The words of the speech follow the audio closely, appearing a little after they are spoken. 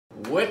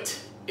What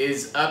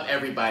is up,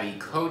 everybody?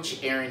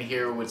 Coach Aaron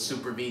here with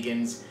Super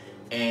Vegans,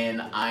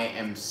 and I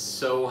am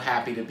so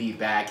happy to be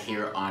back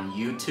here on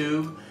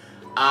YouTube.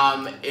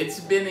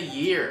 It's been a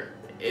year.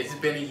 It's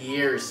been a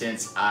year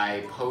since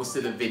I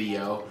posted a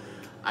video.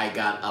 I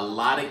got a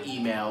lot of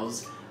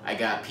emails. I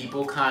got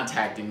people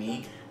contacting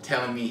me,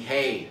 telling me,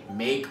 hey,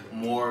 make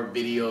more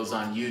videos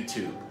on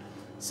YouTube.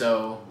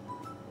 So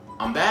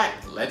I'm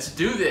back. Let's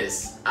do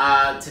this.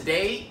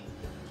 Today,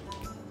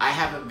 I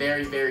have a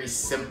very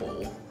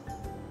simple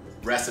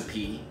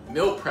recipe,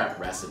 meal prep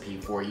recipe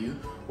for you,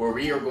 where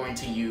we are going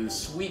to use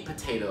sweet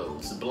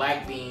potatoes,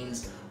 black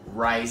beans,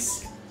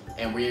 rice,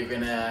 and we're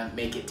gonna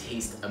make it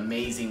taste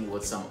amazing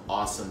with some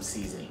awesome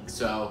seasoning.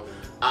 So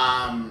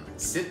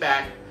sit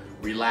back,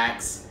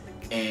 relax,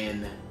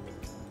 and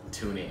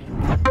tune in.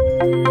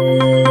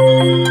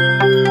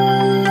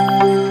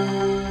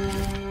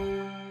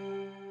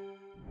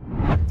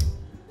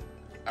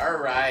 All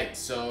right,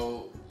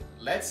 so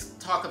let's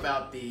talk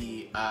about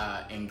the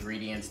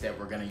ingredients that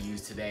we're gonna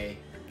use today.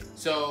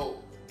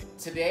 So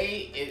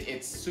today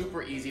it's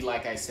super easy.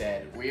 Like I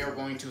said, we are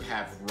going to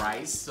have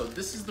rice. So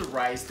this is the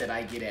rice that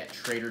I get at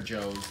Trader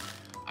Joe's.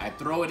 I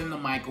throw it in the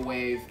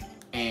microwave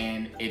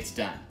and it's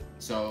done.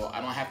 So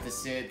I don't have to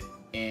sit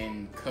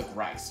and cook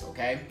rice,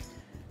 okay?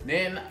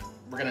 Then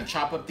we're gonna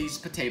chop up these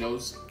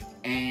potatoes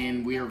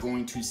and we are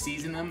going to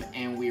season them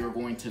and we are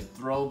going to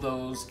throw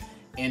those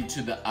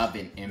into the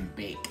oven and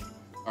bake,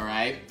 all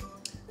right?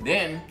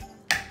 Then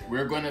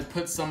we're going to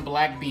put some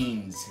black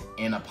beans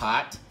in a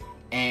pot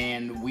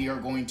and we are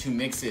going to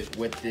mix it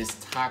with this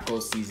taco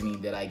seasoning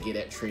that I get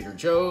at Trader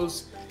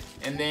Joe's.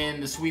 And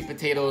then the sweet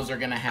potatoes are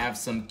gonna have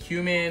some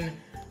cumin,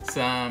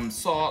 some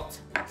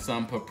salt,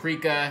 some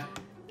paprika,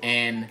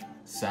 and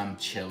some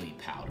chili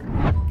powder.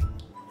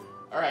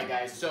 All right,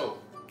 guys, so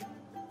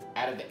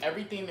out of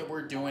everything that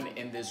we're doing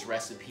in this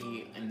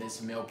recipe, in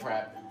this meal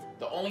prep,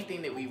 the only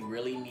thing that we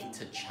really need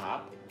to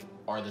chop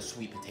are the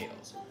sweet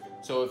potatoes.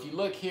 So if you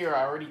look here,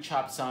 I already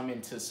chopped some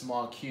into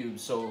small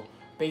cubes. So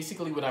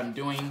basically what I'm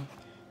doing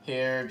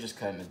here, just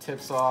cutting the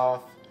tips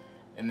off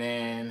and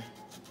then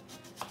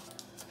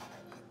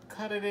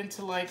cut it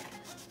into like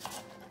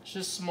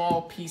just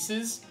small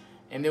pieces.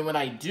 And then what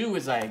I do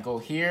is I go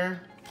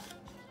here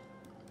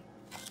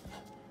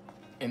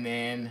and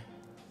then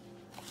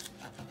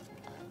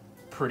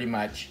pretty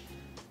much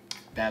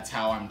that's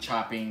how I'm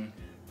chopping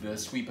the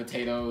sweet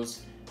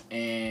potatoes,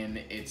 and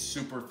it's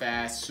super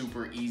fast,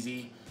 super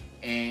easy.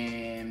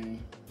 And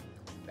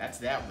that's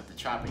that with the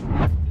chopping.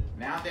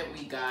 Now that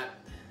we got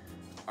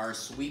our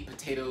sweet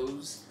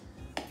potatoes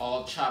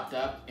all chopped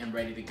up and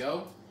ready to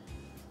go,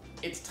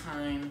 it's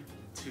time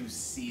to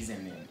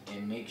season them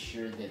and make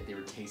sure that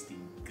they're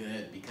tasting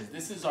good, because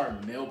this is our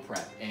meal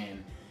prep.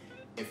 And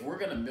if we're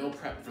gonna meal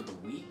prep for the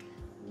week,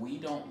 we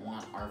don't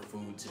want our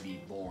food to be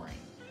boring,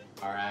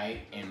 all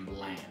right, and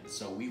bland.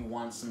 So we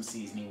want some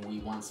seasoning, we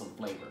want some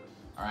flavor,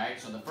 all right?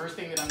 So the first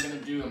thing that I'm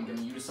gonna do, I'm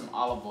gonna use some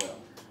olive oil.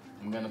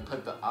 I'm gonna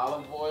put the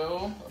olive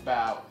oil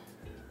about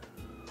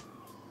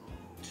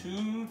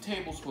 2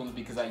 tablespoons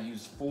because I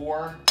use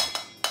 4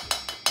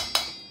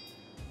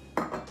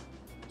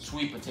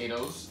 sweet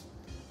potatoes.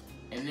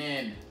 And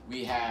then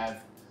we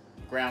have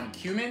ground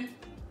cumin.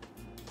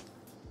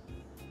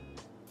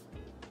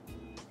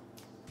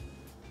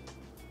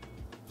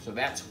 So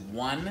that's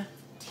 1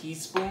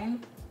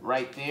 teaspoon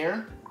right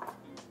there.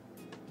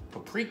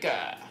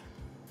 Paprika.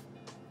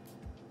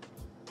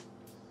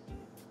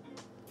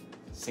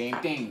 Same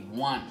thing,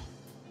 1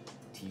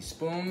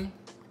 teaspoon.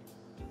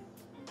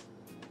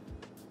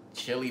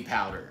 Chili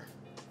powder.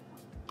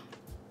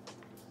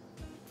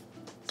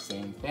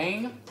 Same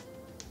thing.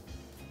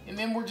 And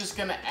then we're just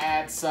gonna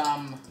add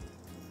some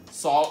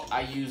salt.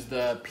 I use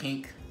the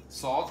pink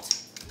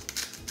salt.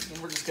 And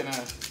we're just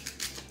gonna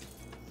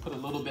put a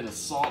little bit of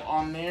salt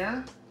on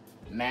there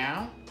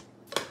now.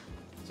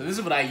 So this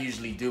is what I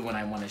usually do when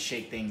I wanna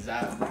shake things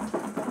up.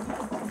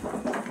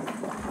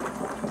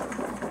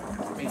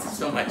 Makes it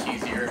so much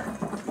easier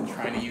than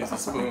trying to use a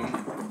spoon.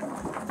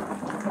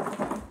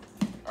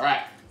 All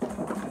right.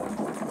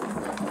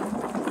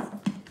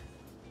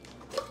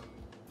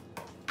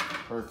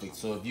 Perfect.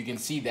 So if you can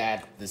see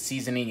that the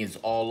seasoning is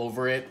all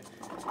over it.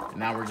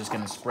 Now we're just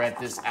gonna spread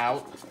this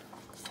out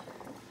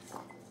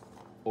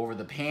over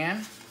the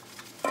pan.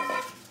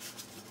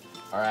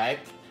 All right.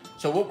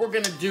 So what we're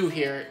gonna do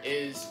here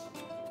is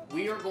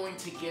we are going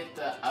to get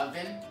the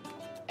oven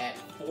at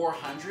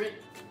 400.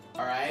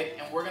 All right,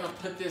 and we're gonna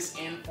put this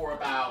in for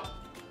about,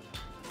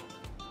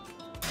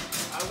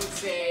 I would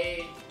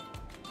say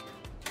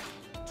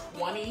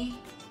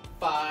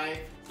 25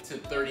 to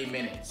 30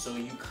 minutes. So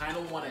you kind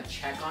of want to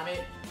check on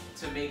it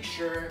to make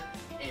sure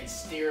and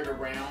stir it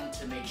around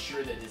to make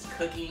sure that it's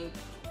cooking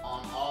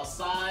on all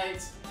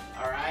sides.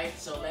 All right,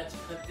 so let's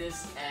put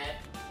this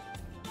at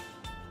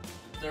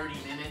 30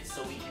 minutes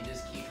so we can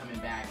just keep coming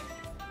back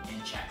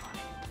and check on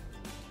it.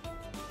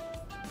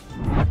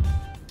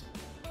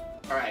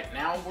 All right,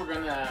 now we're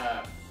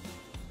gonna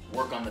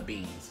work on the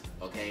beans,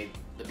 okay?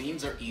 The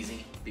beans are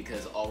easy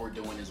because all we're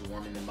doing is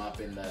warming them up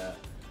in the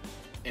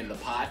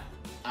pot.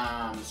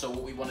 So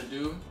what we want to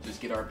do,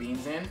 just get our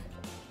beans in.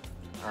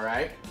 All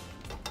right.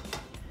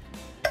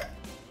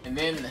 And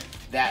then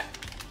that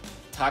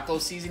taco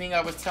seasoning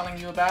I was telling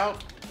you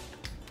about,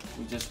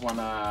 we just want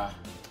to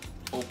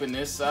open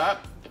this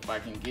up. If I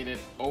can get it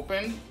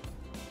open,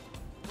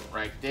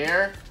 right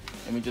there.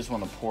 And we just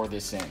want to pour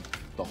this in,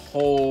 the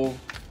whole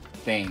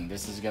thing.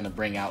 This is going to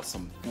bring out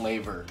some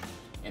flavor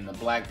in the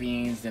black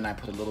beans. Then I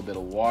put a little bit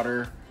of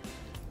water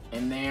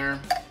in there,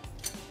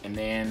 and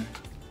then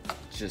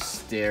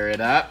just stir it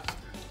up.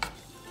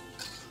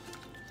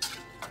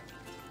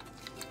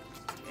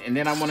 And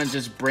then I want to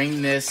just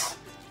bring this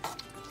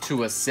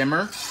to a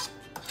simmer.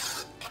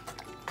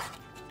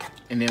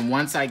 And then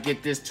once I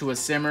get this to a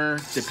simmer,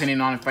 depending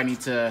on if I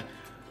need to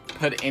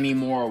put any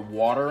more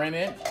water in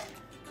it,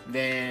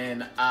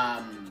 then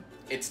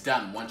it's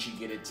done once you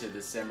get it to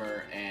the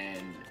simmer,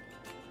 and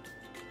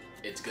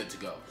it's good to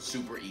go.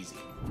 Super easy.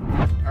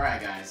 All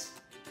right, guys,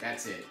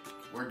 that's it.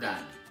 We're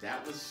done.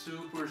 That was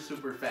super,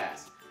 super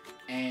fast.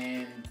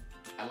 And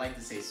I like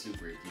to say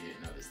super if you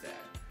didn't notice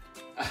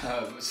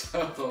that.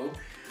 So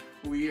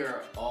we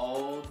are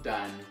all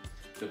done.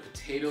 The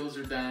potatoes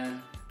are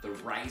done. The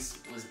rice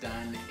was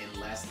done in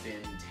less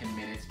than 10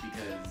 minutes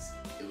because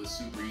it was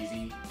super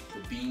easy.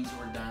 The beans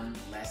were done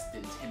less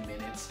than 10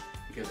 minutes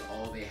because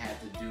all they had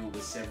to do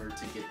was simmer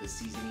to get the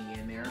seasoning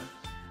in there.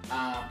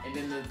 And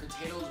then the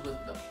potatoes was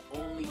the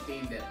only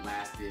thing that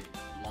lasted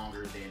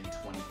longer than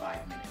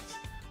 25 minutes.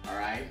 All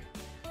right?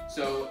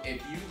 So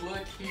if you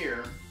look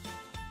here,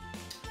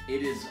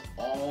 it is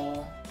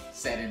all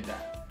said and done.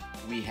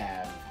 We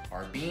have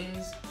our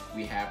beans,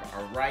 we have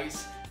our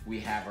rice, we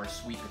have our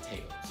sweet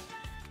potatoes.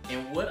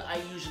 And what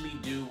I usually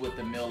do with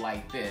a meal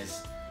like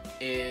this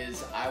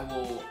is I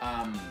will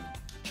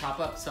chop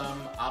up some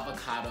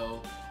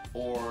avocado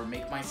or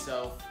make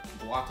myself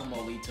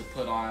guacamole to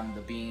put on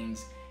the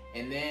beans,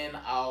 and then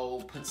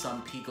I'll put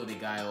some pico de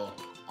gallo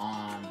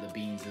on the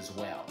beans as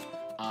well,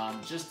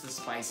 just to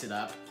spice it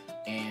up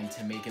and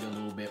to make it a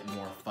little bit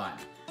more fun.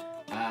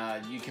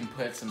 You can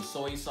put some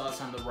soy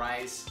sauce on the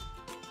rice.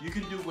 You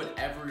can do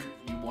whatever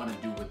you want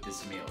to do with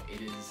this meal.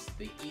 It is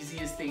the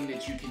easiest thing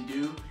that you can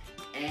do,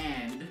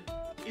 and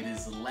it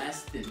is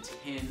less than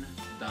 $10.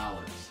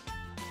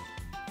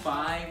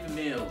 5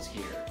 meals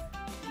here,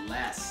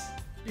 less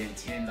than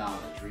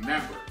 $10.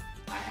 Remember,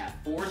 I had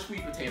 4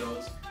 sweet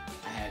potatoes,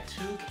 I had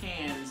 2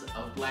 cans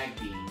of black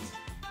beans,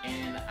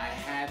 and I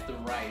had the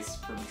rice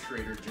from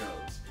Trader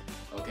Joe's,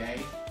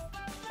 okay?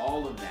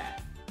 All of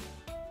that,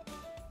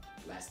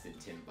 less than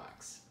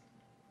 $10.